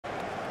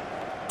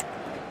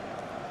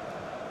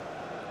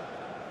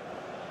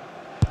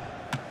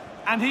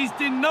And he's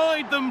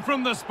denied them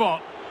from the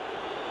spot.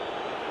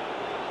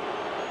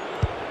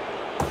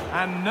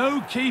 And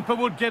no keeper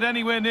would get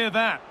anywhere near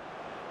that.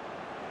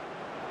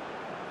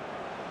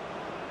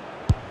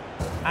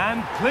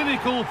 And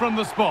clinical from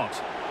the spot.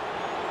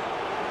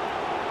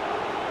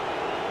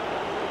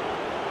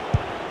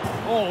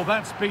 Oh,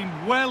 that's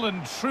been well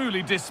and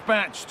truly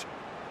dispatched.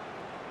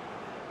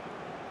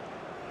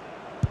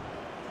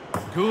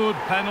 Good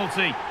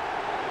penalty.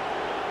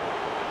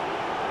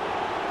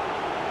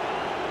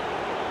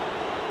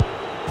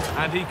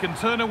 And he can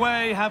turn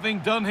away, having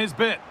done his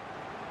bit.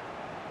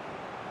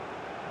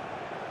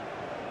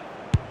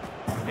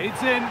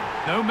 It's in,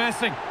 no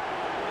messing.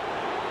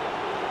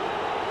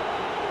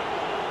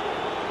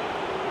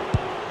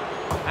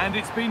 And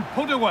it's been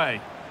put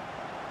away.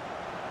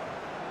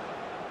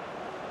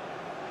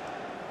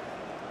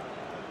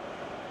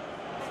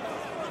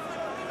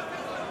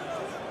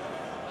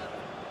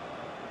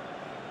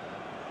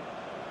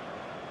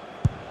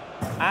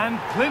 And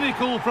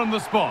clinical from the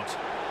spot.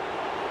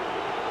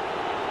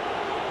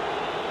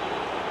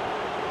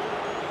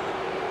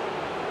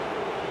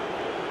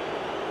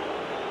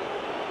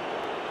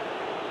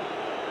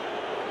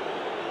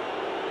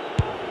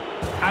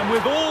 And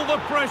with all the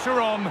pressure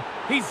on,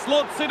 he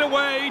slots it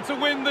away to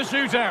win the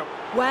shootout.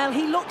 Well,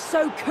 he looks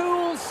so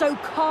cool, so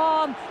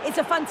calm. It's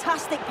a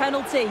fantastic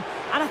penalty.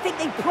 And I think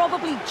they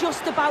probably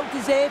just about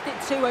deserved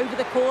it too over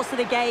the course of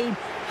the game.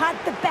 Had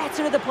the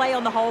better of the play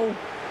on the whole.